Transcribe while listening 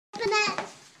open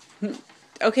it.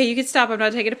 Okay, you can stop. I'm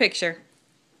not taking a picture.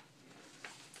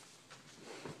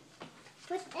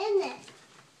 What's in it?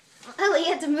 Oh, you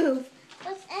have to move.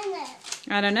 What's in it?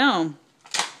 I don't know.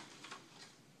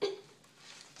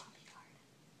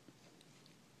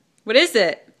 What is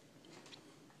it?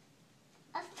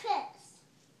 A piss.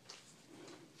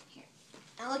 Here.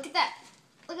 Now look at that.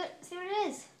 Look at see what it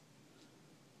is.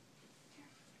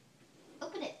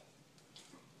 Open it.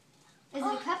 Is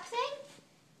it a cup thing?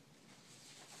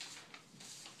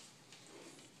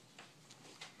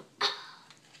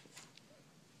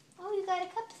 Oh, you got a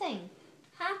cup thing.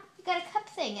 Huh? You got a cup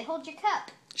thing. It holds your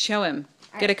cup. Show him.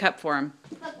 Get a cup for him.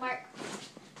 Look, Mark.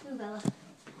 Move, Ella.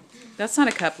 That's not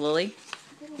a cup, Lily.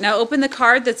 Now open the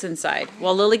card that's inside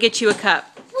while Lily gets you a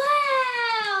cup.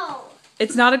 Wow!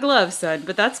 It's not a glove, son,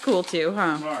 but that's cool too,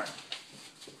 huh? Mark.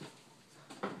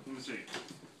 Let me see.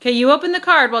 Okay, you open the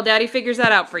card while Daddy figures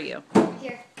that out for you.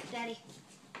 Here, Daddy.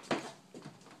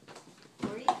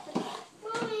 Where are you putting it?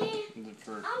 Mommy, Is it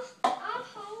for... I'm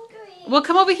hungry. Well,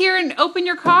 come over here and open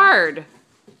your card.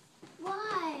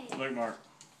 Why? Look, Mark.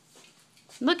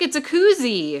 Look, it's a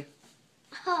koozie.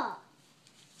 Huh.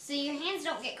 So your hands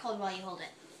don't get cold while you hold it.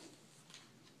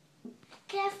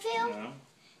 Can I feel? No.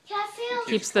 Can I feel?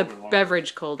 Keeps the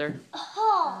beverage colder.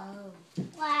 Oh.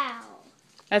 Wow.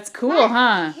 That's cool,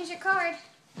 huh? Here's your card.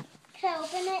 Can I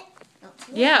open it? Oh,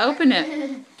 Yeah, open it.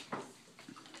 Too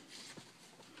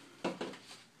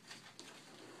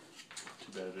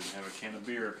bad I didn't have a can of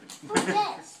beer. What's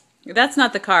this? That's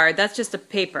not the card. That's just a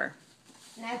paper.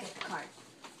 Now get the card.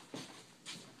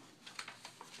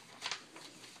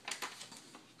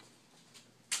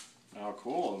 Oh,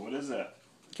 cool. What is that?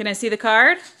 Can I see the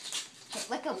card? Okay,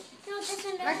 let go. No, this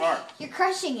one Mark, Mark. you're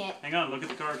crushing it. Hang on. Look at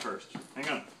the card first. Hang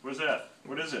on. What's that?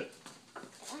 What is it?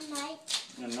 A night.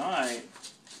 A night.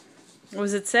 What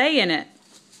does it say in it?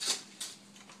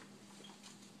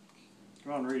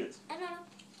 Come on, read it. I don't know.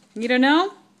 You don't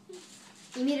know?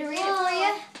 You need me to read it for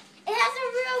you? It has a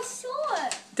real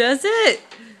sword. Does it?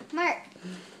 Mark.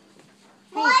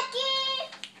 Lucky.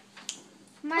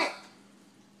 Mark.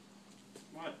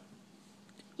 What?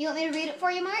 You want me to read it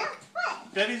for you, Mark?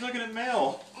 What? Daddy's looking at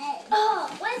mail.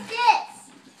 Oh, what's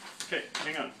this? Okay,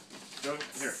 hang on. Go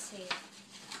here. See.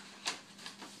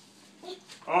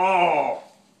 Oh!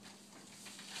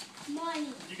 Money.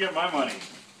 You get my money.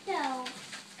 No.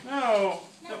 No.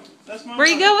 That's my Where are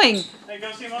you money. going? Hey,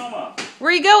 go see Mama.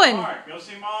 Where are you going? Mark, go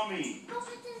see Mommy. I'll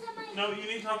put this in my... No, you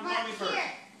need to talk to Mark, Mommy first.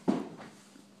 here.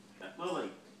 Lily.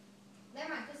 There,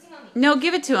 Mark. Go see Mommy. No,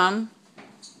 give it to him.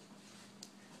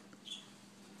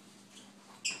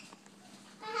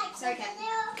 Sorry, Kat.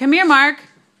 Come here, Mark.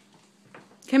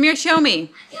 Come here, show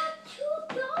me. I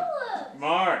got $2.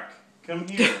 Mark, come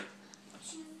here.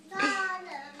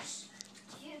 $2.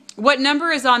 What number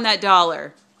is on that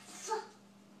dollar?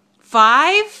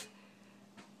 5?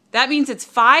 That means it's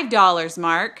 $5,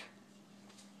 Mark.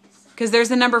 Because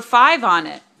there's a number 5 on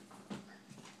it.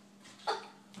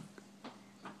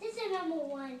 This is number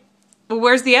 1. But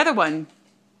where's the other one?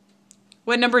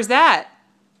 What number is that?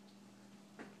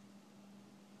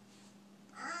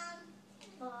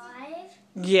 5.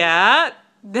 Yeah,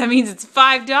 that means it's $5.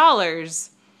 I got it.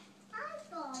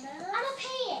 I'm gonna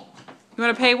pay it. You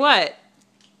want to pay what?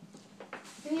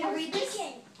 You want me to read this?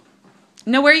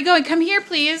 No, where are you going? Come here,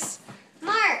 please.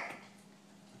 Mark.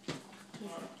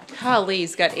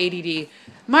 Golly's got ADD.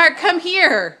 Mark, come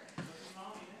here.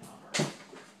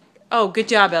 Oh, good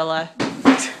job, Ella.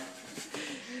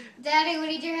 Daddy, we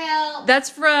need your help. That's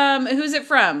from, who's it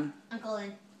from? Uncle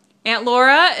Lynn. Aunt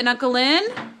Laura and Uncle Lynn?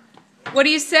 What do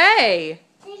you say?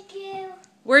 Thank you.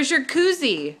 Where's your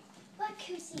koozie? What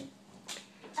koozie?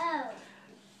 Oh.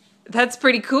 That's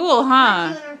pretty cool,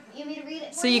 huh? You want me to read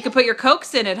it for So you can put your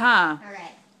Cokes in it, huh? All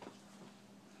right.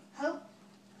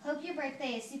 Hope your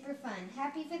birthday is super fun.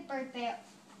 Happy 5th birthday.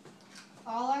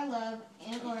 All our love,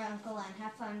 Aunt Laura, Uncle Lynn.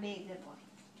 Have fun, be a good boy.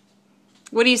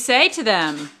 What do you say to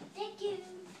them? Thank you.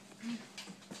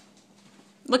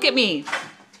 Look at me.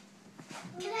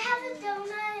 Can I have a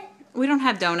donut? We don't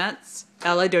have donuts.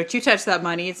 Ella, don't you touch that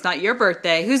money. It's not your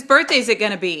birthday. Whose birthday is it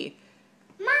going to be?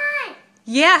 Mine.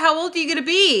 Yeah, how old are you going to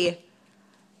be?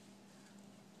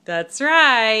 That's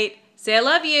right. Say I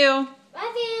love you.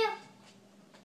 Love you.